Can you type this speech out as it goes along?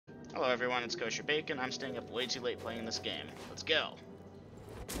Hello everyone, it's Kosher Bacon. I'm staying up way too late playing this game. Let's go!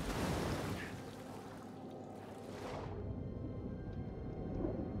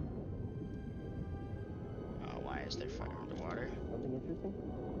 Oh, why is there fire underwater? Something interesting?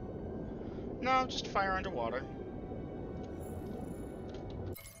 No, just fire underwater.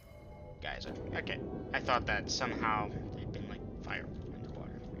 Geyser. Okay. I thought that somehow they'd been like fire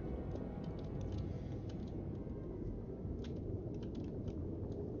underwater.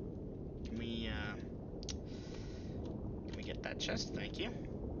 Can we get that chest? Thank you.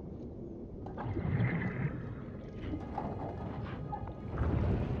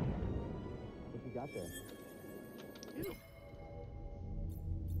 What you got there? Ew.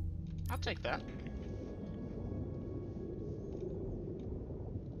 I'll take that.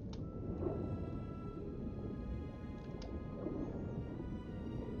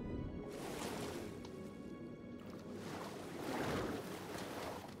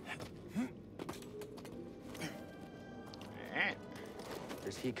 Alright.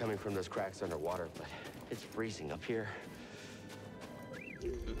 There's heat coming from those cracks underwater, but it's freezing up here. I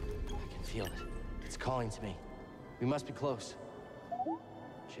can feel it. It's calling to me. We must be close.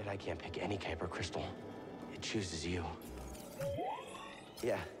 Jedi can't pick any kyber crystal. It chooses you.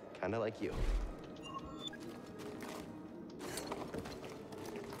 Yeah, kinda like you.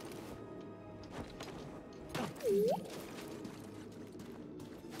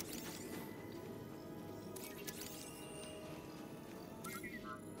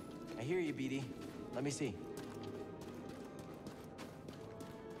 I hear you, BD. Let me see.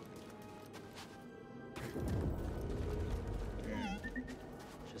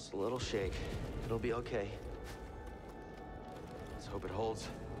 Just a little shake. It'll be okay. Let's hope it holds.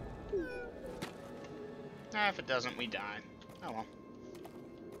 If it doesn't, we die. Oh well.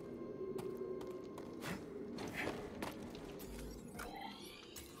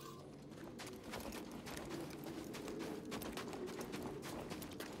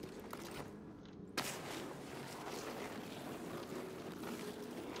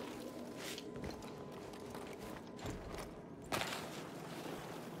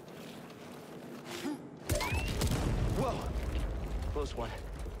 Whoa! Close one.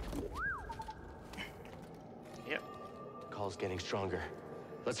 Yep. Call's getting stronger.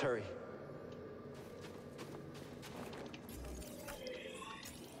 Let's hurry.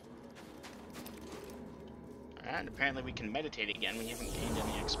 Alright, apparently we can meditate again. We haven't gained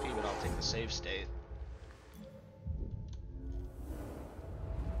any XP, but I'll take the save state.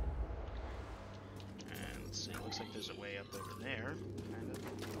 And let's see, looks like there's a way up over there, kind of.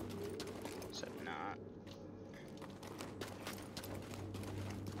 Except not.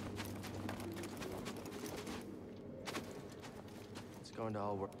 It's going to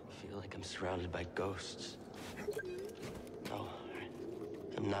all work. I feel like I'm surrounded by ghosts. No,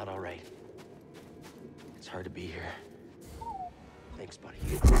 I'm not all right. It's hard to be here. Thanks, buddy.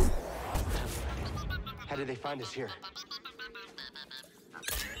 How did they find us here?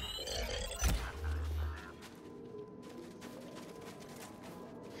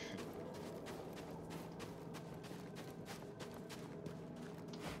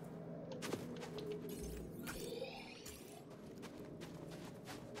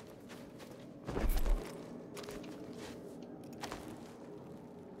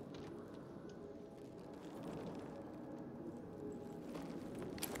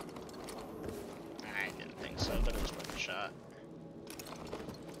 I didn't think so, but it was worth a shot.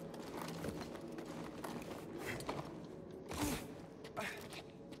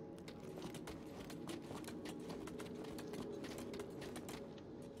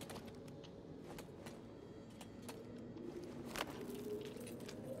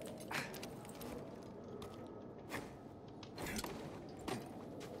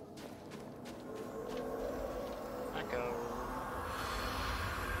 Echo.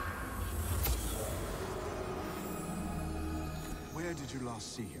 Where did you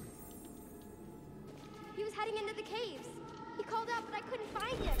last see him? He was heading into the caves. He called out, but I couldn't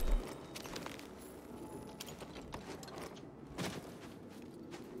find him.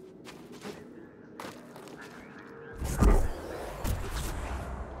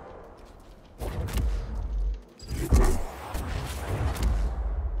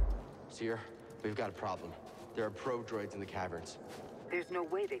 Seer, we've got a problem. There are probe droids in the caverns. There's no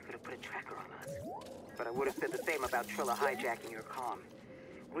way they could have put a tracker on us. But I would have said the same about Trilla hijacking your comm.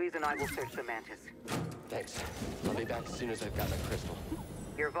 Reason I will search the Mantis. Thanks. I'll be back as soon as I've got my crystal.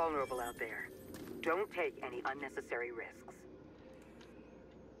 You're vulnerable out there. Don't take any unnecessary risks.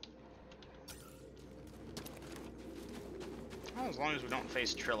 Well, as long as we don't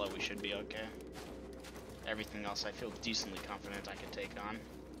face Trilla, we should be okay. Everything else I feel decently confident I can take on.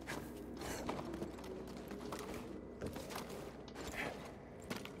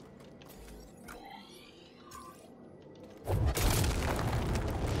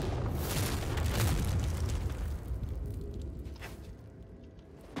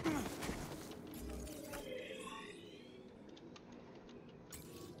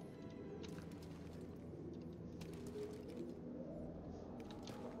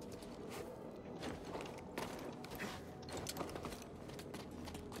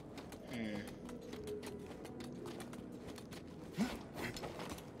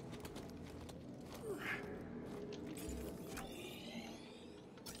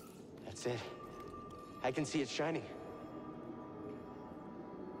 That's it. I can see it shining.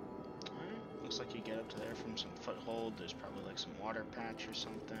 Alright, looks like you get up to there from some foothold. There's probably like some water patch or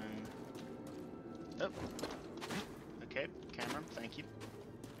something. Oh. Okay, camera, thank you.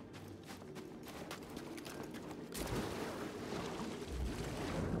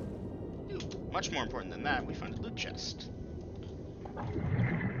 Ooh, much more important than that, we found a loot chest.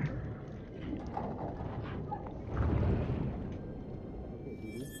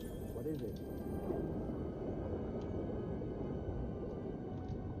 What is it?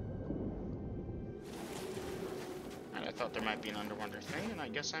 I thought there might be an underwater thing, and I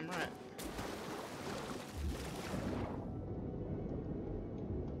guess I'm right.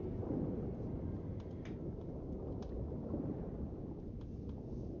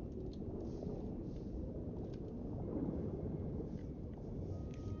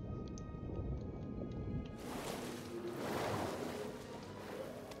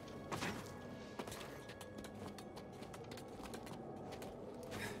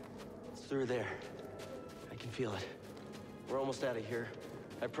 It's through there. I can feel it. We're almost out of here.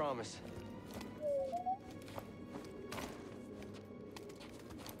 I promise.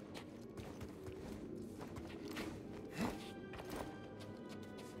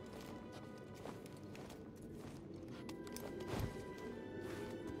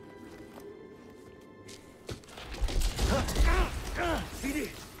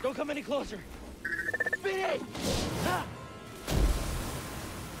 Speedy! Don't come any closer! Speedy!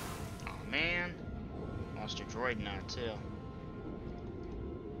 Oh man. Lost your droid now too.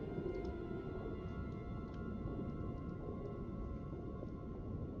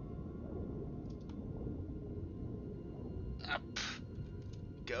 Up.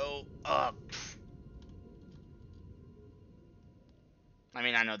 Go up. I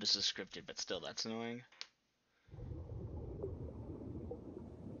mean, I know this is scripted, but still, that's annoying.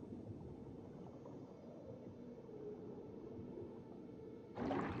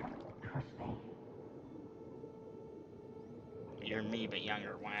 You're me, but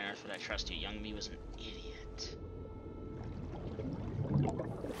younger. Why on earth would I trust you? Young me was an idiot.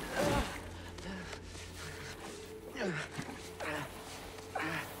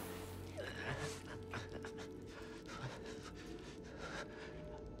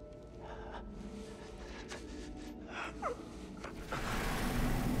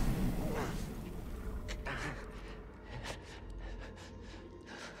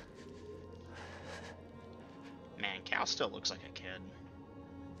 Man, Cal still looks like a kid.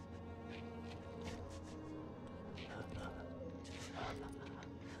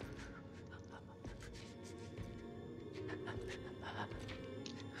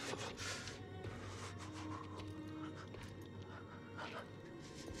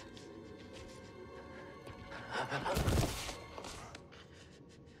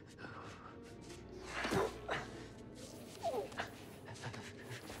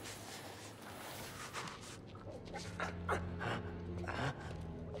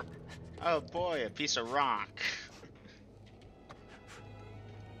 Oh boy, a piece of rock.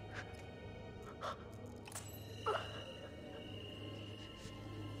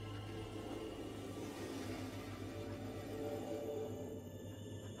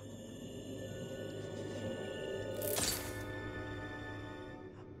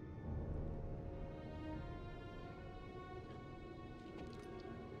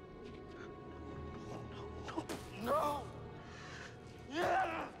 No!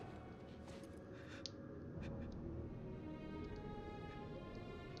 Yeah!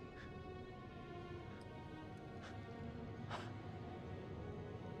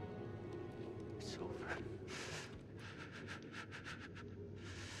 It's over.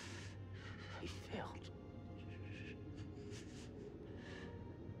 He failed.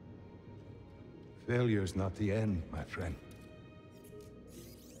 Failure's not the end, my friend.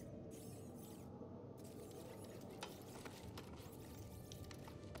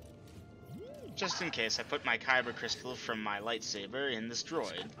 Just in case, I put my kyber crystal from my lightsaber in this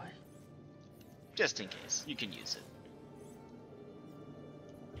droid. Just in case, you can use it.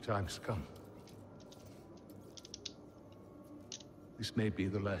 The time's come. This may be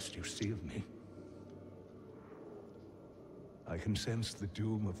the last you see of me. I can sense the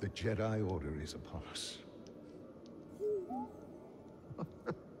doom of the Jedi Order is upon us.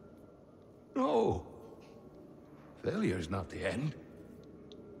 No! Failure's not the end.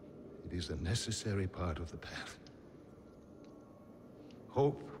 It is a necessary part of the path.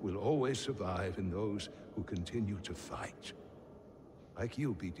 Hope will always survive in those who continue to fight. Like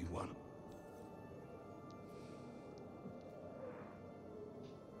you, BD-1.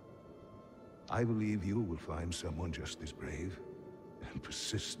 I believe you will find someone just as brave and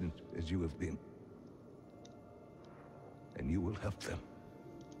persistent as you have been. And you will help them,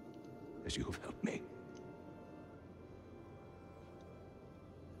 as you have helped me.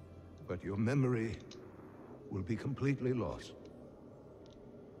 But your memory will be completely lost.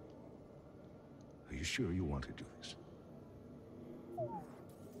 Are you sure you want to do this?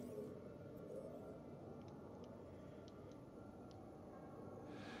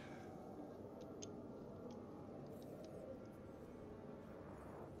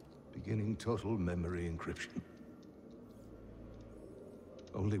 Beginning total memory encryption.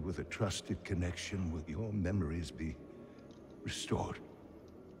 Only with a trusted connection will your memories be restored.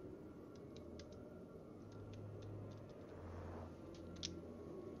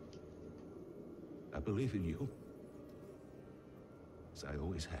 I believe in you, as I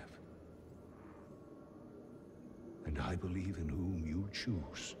always have. And I believe in whom you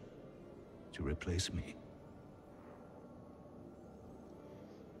choose to replace me.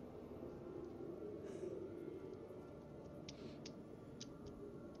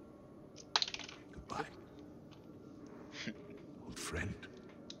 Goodbye, old friend.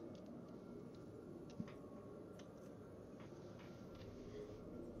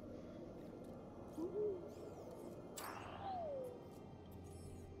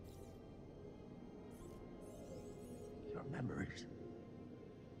 Your memories.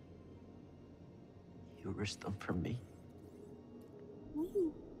 You risked them for me.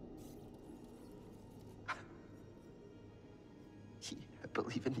 I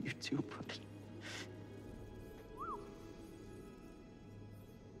believe in you too, buddy.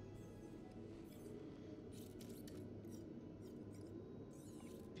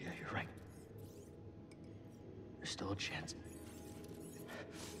 Yeah, you're right. There's still a chance.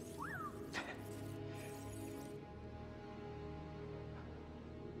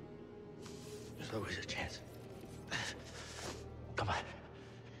 There's always a chance. Come on.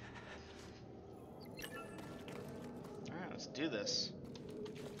 Alright, let's do this.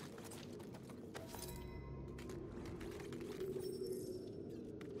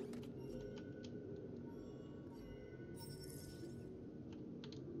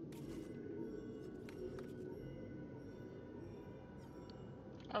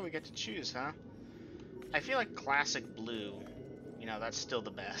 Oh, we get to choose, huh? I feel like classic blue, you know, that's still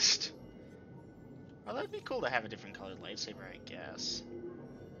the best. Well, that'd be cool to have a different colored lightsaber, I guess.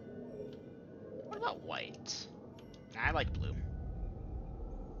 What about white? Nah, I like blue.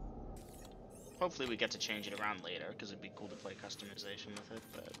 Hopefully we get to change it around later, because it'd be cool to play customization with it,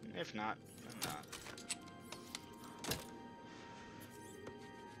 but if not, then not.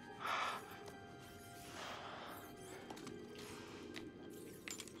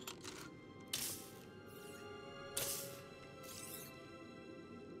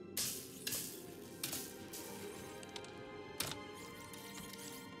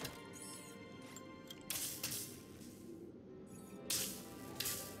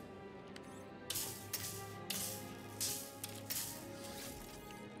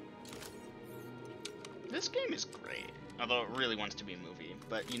 This game is great, although it really wants to be a movie.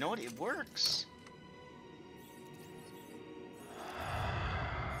 But you know what? It works.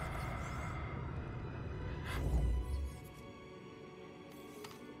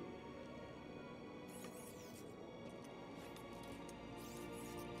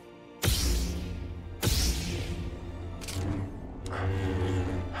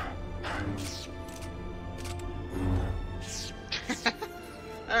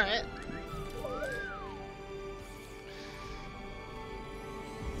 All right.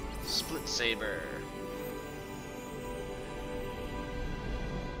 Split saber.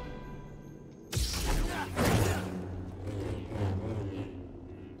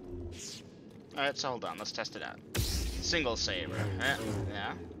 Alright, so hold on, let's test it out. Single saber.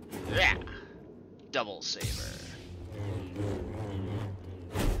 Yeah. Yeah. Double saber.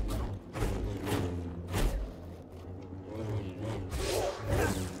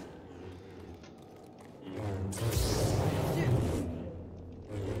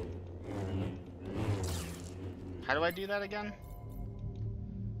 How do I do that again?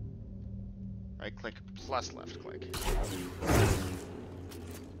 Right click plus left click.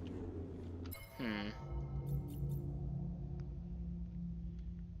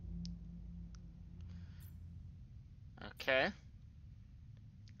 Okay.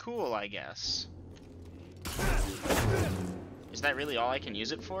 Cool, I guess. Is that really all I can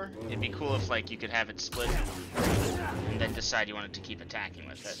use it for? It'd be cool if, like, you could have it split and then decide you wanted to keep attacking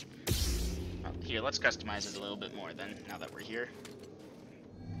with it. Well, here, let's customize it a little bit more then, now that we're here.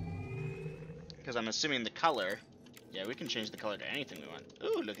 Because I'm assuming the color... Yeah, we can change the color to anything we want.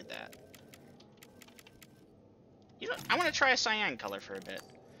 Ooh, look at that. You know, I want to try a cyan color for a bit.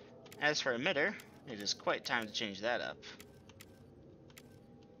 As for emitter, it is quite time to change that up.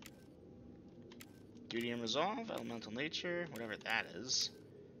 Duty and resolve, elemental nature, whatever that is.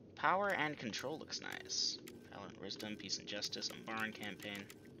 Power and control looks nice. Power and wisdom, peace and justice, Umbaran campaign.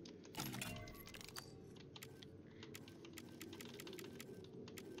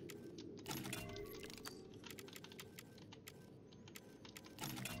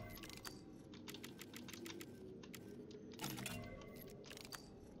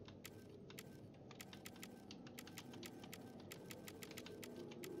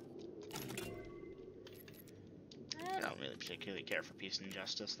 I don't really particularly care for peace and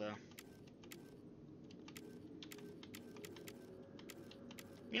justice, though.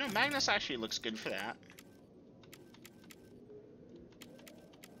 You know, Magnus actually looks good for that.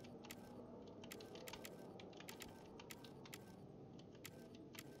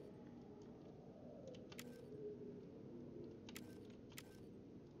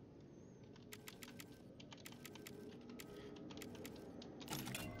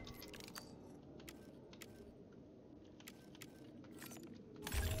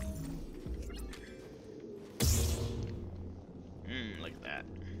 Look at that.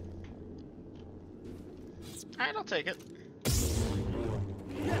 Alright, I'll take it.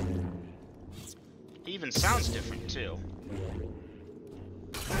 It even sounds different, too.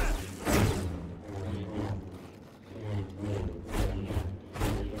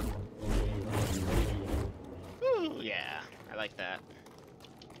 Ooh, yeah. I like that.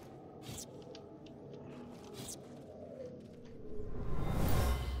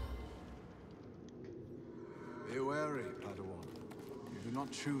 Be wary, Padawan. You do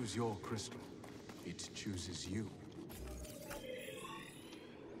not choose your crystal. It chooses you.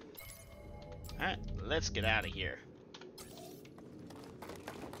 Alright, let's get out of here.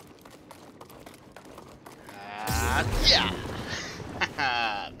 Yeah!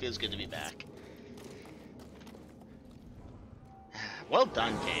 Feels good to be back. Well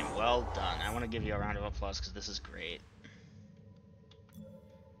done, game. Well done. I want to give you a round of applause because this is great.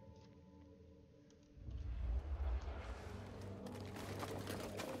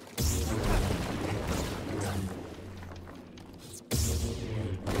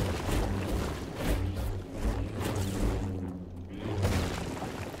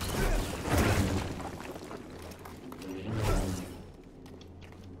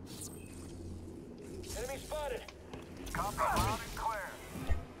 Enemy spotted. Copy loud and clear.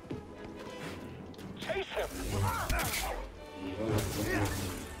 Chase him.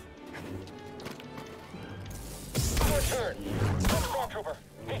 Your turn. Stormtrooper.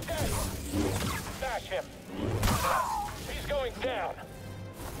 He's dead. Smash him. He's going down.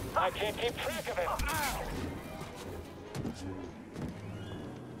 I can't keep track of him.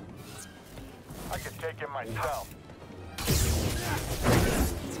 I could take him myself.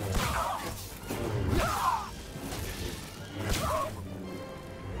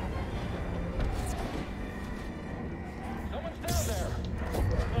 Someone's down there.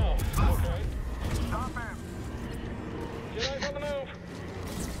 Oh, okay. Stop him. Jedi's on the move.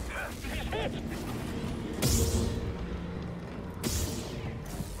 He's hit.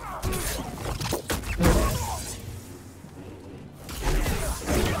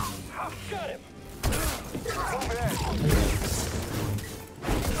 Got him. Move in.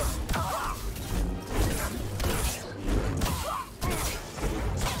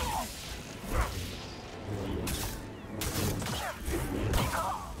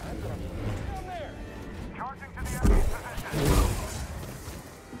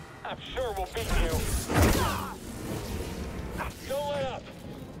 I'm sure we'll beat you. Don't let up.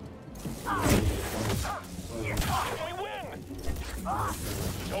 We win.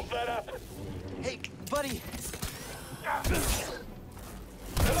 Don't let up. Hey, buddy!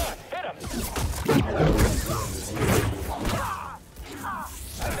 Come on, hit him.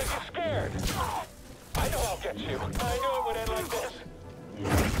 I think you're scared. I know I'll get you. I knew it would end like this.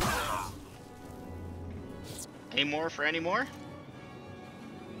 Any more for any more?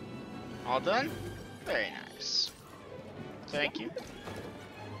 All done? Very nice. Thank you.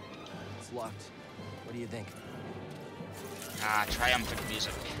 It's locked. What do you think? Ah, triumphant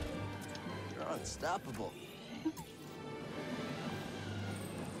music. You're unstoppable.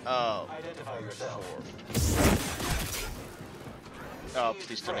 Oh. Identify yourself. Oh,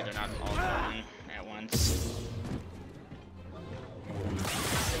 please tell me they're not all done at once.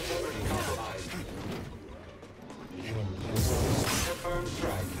 Integrity compromised. Confirmed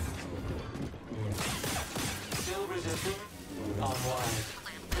strike. Still resisting? Online.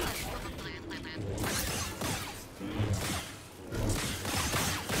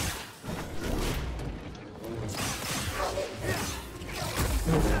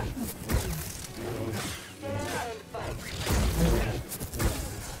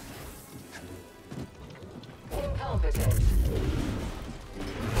 limited.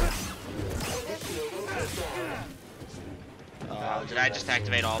 Initiating takedown. Oh, did I just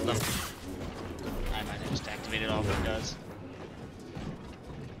activate all of them? I might have just activated all of them, does.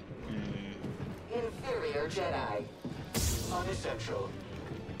 Inferior Jedi. Unessential.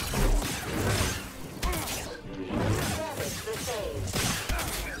 Damage the same.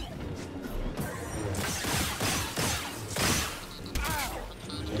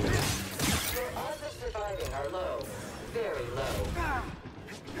 Your odds of surviving are low. Very low.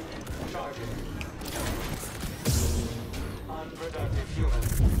 Charging. Unproductive human.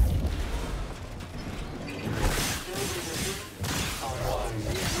 Still resisting. Online.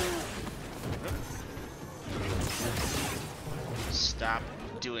 Stop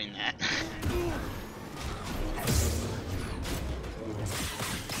doing that.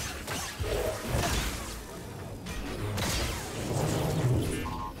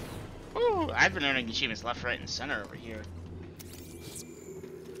 Ooh, I've been earning achievements left, right, and center over here.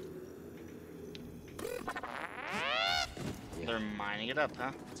 They're mining it up,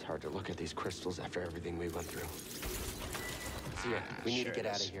 huh? It's hard to look at these crystals after everything we went through. Zia, we need Sure to get it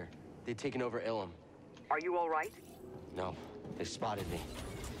out of is. here. They've taken over Ilum. Are you all right? No, they spotted me.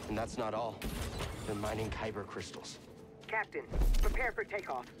 And that's not all. They're mining kyber crystals. Captain, prepare for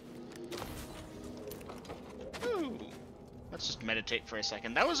takeoff. Ooh. Let's just meditate for a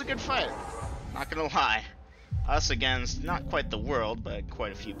second. That was a good fight. Not gonna lie. Us against not quite the world, but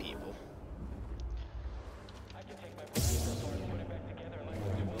quite a few people. I can take my blaster sword and put it back together like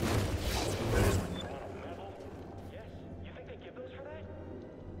we will. Metal? Yes? You think they give those for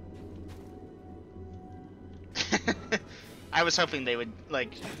that? I was hoping they would,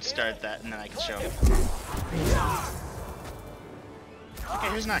 like, start that and then I could show them. Okay,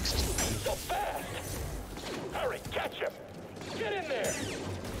 who's next? So fast! Hurry, catch him! Get in there!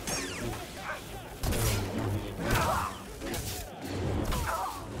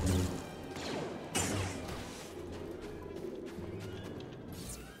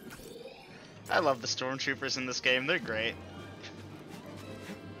 I love the stormtroopers in this game. They're great.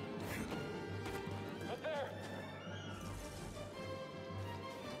 Up there!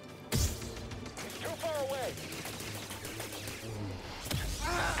 He's too far away!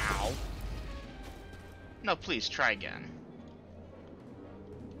 Ow. No, please, try again.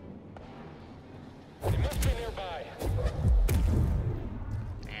 He must be nearby.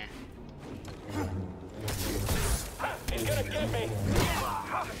 Eh. Ha! He's gonna get me!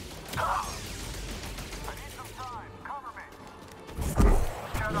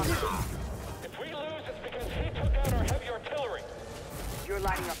 If we lose, it's because he took out our heavy artillery. You're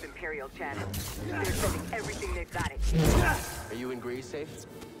lighting up Imperial channels. They're sending everything they've got it. Are you and Grease safe?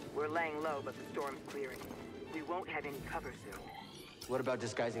 We're laying low, but the storm's clearing. We won't have any cover soon. What about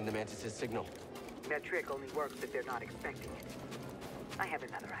disguising the Mantis' signal? That trick only works if they're not expecting it. I have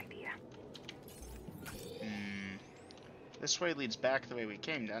another idea. This way leads back the way we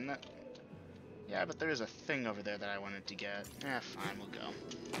came, doesn't it? Yeah, but there is a thing over there that I wanted to get. Eh, fine, we'll go.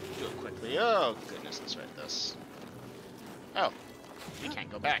 Do it quickly. Oh, goodness, let's read this. Oh, we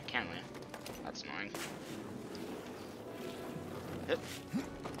can't go back, can we? That's annoying. Yep.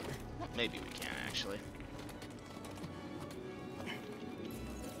 Well, maybe we can, actually.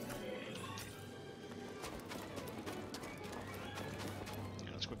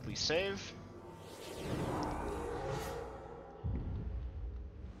 Let's quickly save.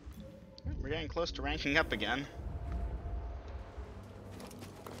 We're getting close to ranking up again.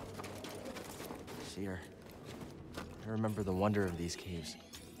 Seer. I remember the wonder of these caves.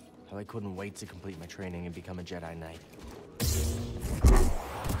 How I couldn't wait to complete my training and become a Jedi Knight. Look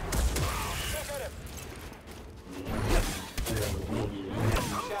at him!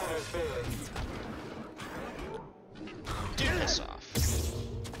 Do this off.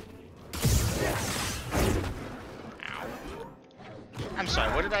 Ow. I'm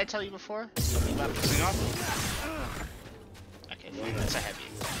sorry, what did I tell you before? Something about pissing off? Okay, fine, that's a heavy.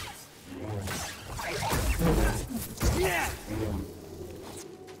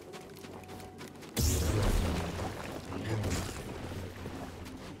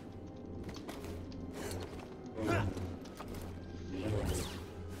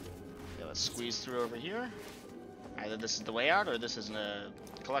 Okay, let's squeeze through over here. Either this is the way out or this is a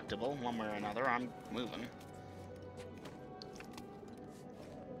collectible. One way or another, I'm moving.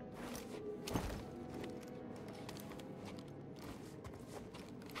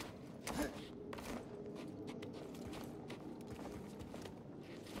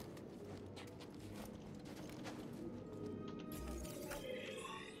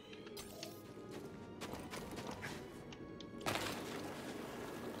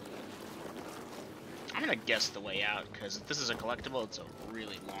 gonna guess the way out, because if this is a collectible, it's a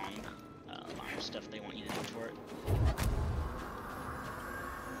really long amount of stuff they want you to do for it.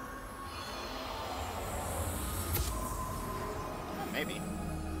 Maybe.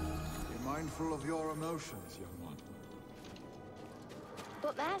 Be mindful of your emotions, young one.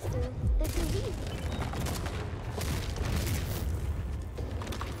 But Master, this is easy.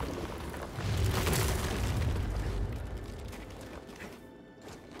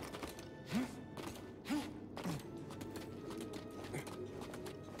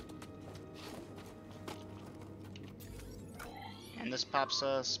 And this pops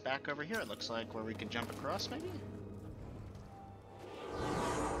us back over here, it looks like, where we could jump across, maybe?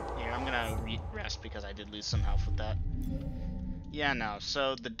 Here, I'm gonna rest because I did lose some health with that. Yeah, no,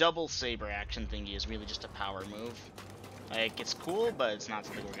 so the double saber action thingy is really just a power move. Like, it's cool, but it's not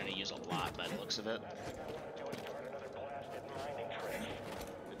something we're gonna use a lot by the looks of it.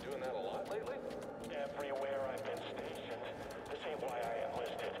 Been doing that a lot lately? Everywhere I've been stationed. This ain't why I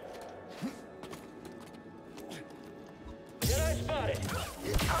enlisted. Jedi spotted!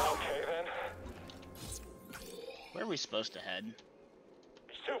 Okay, then. Where are we supposed to head?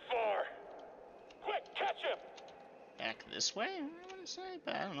 He's too far! Quick, catch him! Back this way, I want to say,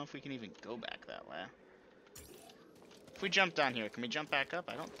 but I don't know if we can even go back that way. If we jump down here, can we jump back up?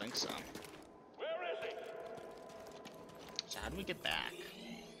 I don't think so. Where is he? So how do we get back?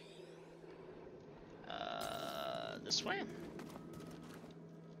 This way?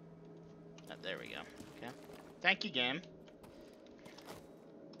 Oh, there we go. Okay. Thank you, game.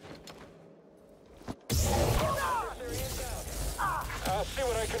 I'll see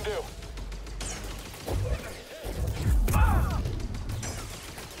what I can do.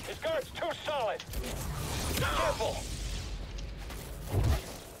 His guard's too solid. Be careful.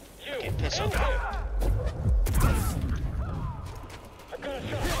 You, Okay, piss end off. him. I got a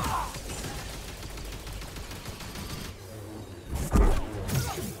shot.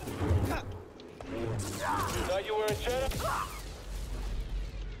 Thought you were a Jedi?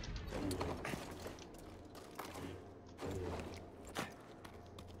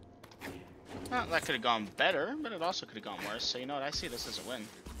 Well, that could have gone better, but it also could have gone worse. So you know what? I see this as a win.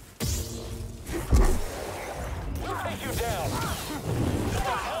 We'll take you down.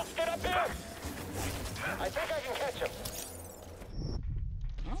 Someone else get up here. I think I can catch him.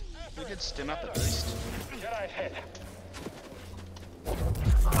 Well, we did stim up at least. Jedi's hit.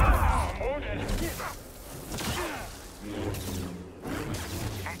 I'm wounded.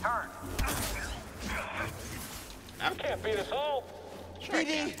 He turned. You can't beat us all. Sure I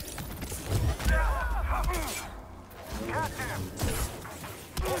can. Catch him.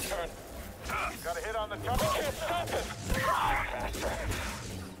 Your turn. Got a hit on the top. You can't stop him. Faster.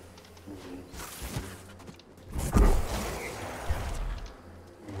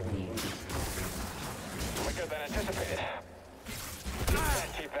 Quicker than anticipated.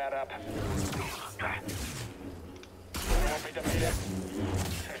 Can't keep that up. Won't be defeated.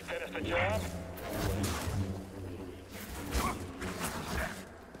 Finish the job.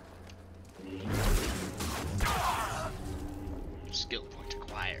 Skill point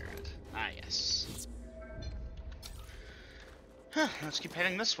acquired. Ah, yes. Huh, let's keep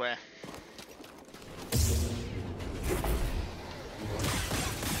heading this way.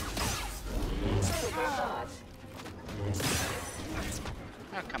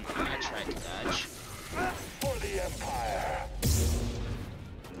 Oh, come on, I tried to dodge. For the Empire.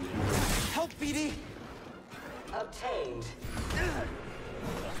 Help, BD! Obtained.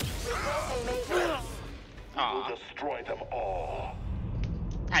 Aw, We'll destroy them all.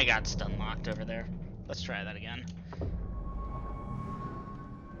 I got stun locked over there. Let's try that again.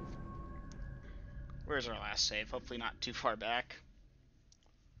 Where's our last save? Hopefully not too far back.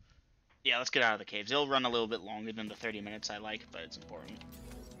 Yeah, let's get out of the caves. It'll run a little bit longer than the 30 minutes I like, but it's important.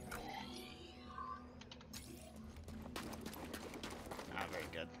 Ah, very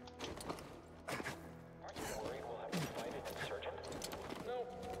good. Aren't you worried we'll have to fight an insurgent? No,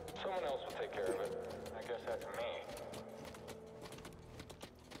 someone else will take care of it. I guess that's me.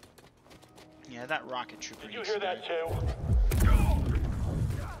 Yeah, that rocket trooper. Did you needs hear to that die. too?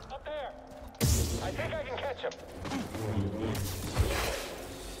 Up there! I think I can catch him.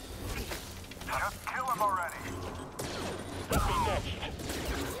 Just kill him already. Let me next.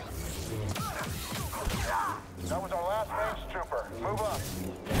 That was our last range trooper. Move up.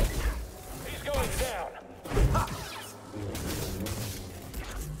 He's going down.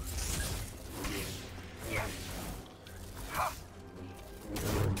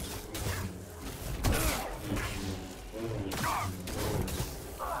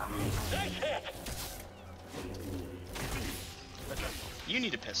 Nice hit. You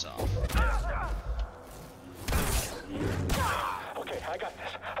need to piss off. Okay, I got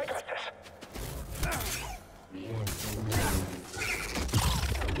this. I got this.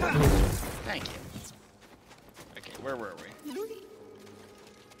 Thank you. Okay, where were we?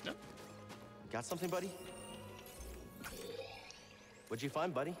 Nope. Got something, buddy? What'd you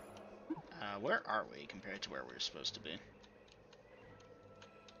find, buddy? Where are we compared to where we're supposed to be?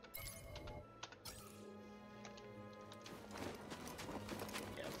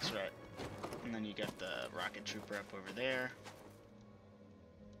 Yeah, that's right. And then you got the rocket trooper up over there.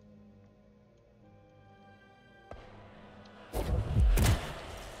 No.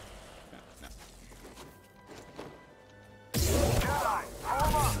 Jedi,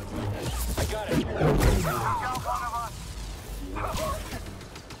 hold on. I got it.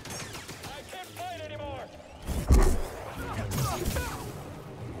 I can't fight anymore.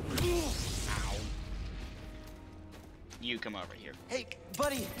 Ow. You come over here. Hey,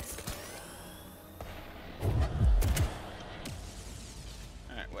 buddy!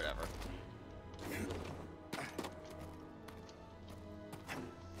 Alright, whatever.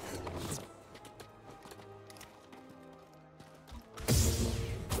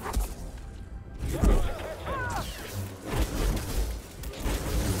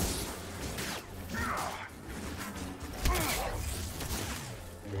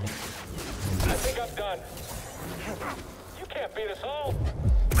 I think I'm done. You can't beat us all.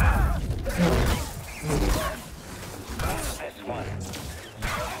 This one.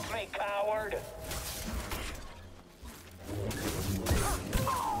 Excuse me, coward.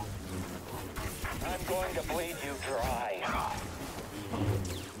 I'm going to bleed you dry.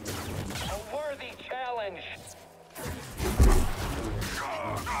 A worthy challenge.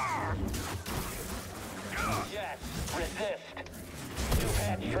 Yes, resist. You've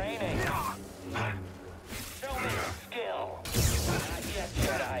had training. Show me your skill. Not yet,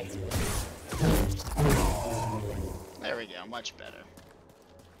 Jedi. There we go, much better.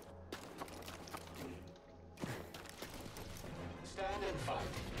 Stand and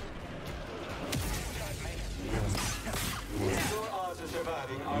fight. Your odds of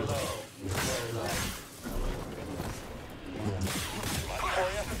surviving are low. Very low. For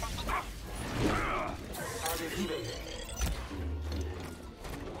you. Target evaded.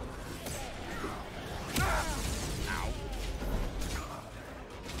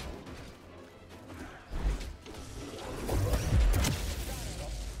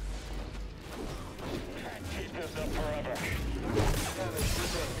 Can't keep this up forever. Damage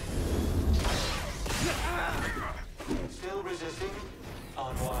sustained. Still resisting?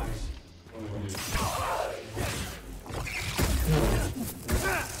 Unwise.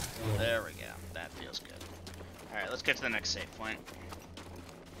 There we go. That feels good. Alright, let's get to the next save point.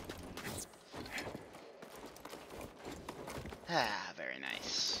 Ah, very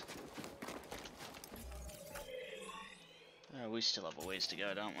nice. We still have a ways to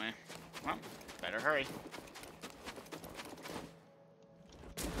go, don't we? Well, better hurry.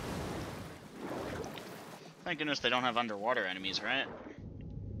 Thank goodness they don't have underwater enemies, right?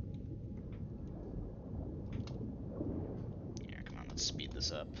 Here, come on, let's speed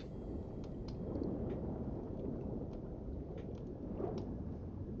this up.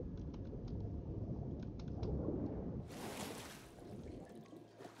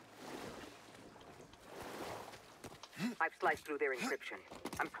 I've sliced through their encryption.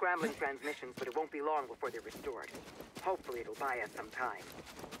 I'm scrambling transmissions, but it won't be long before they're restored. Hopefully it'll buy us some time.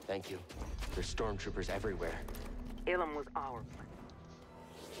 Thank you. There's stormtroopers everywhere. Ilum was our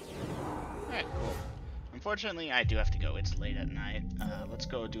Alright, cool. Unfortunately, I do have to go. It's late at night. Let's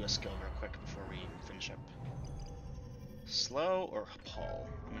go do a skill real quick before we finish up. Slow or Paul?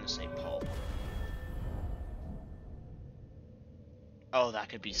 I'm gonna say Paul. Oh, that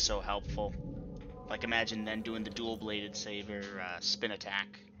could be so helpful. Like, imagine then doing the dual-bladed saber spin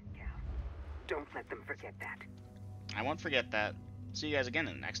attack. Yeah. Don't let them forget that. I won't forget that. See you guys again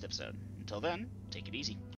in the next episode. Until then, take it easy.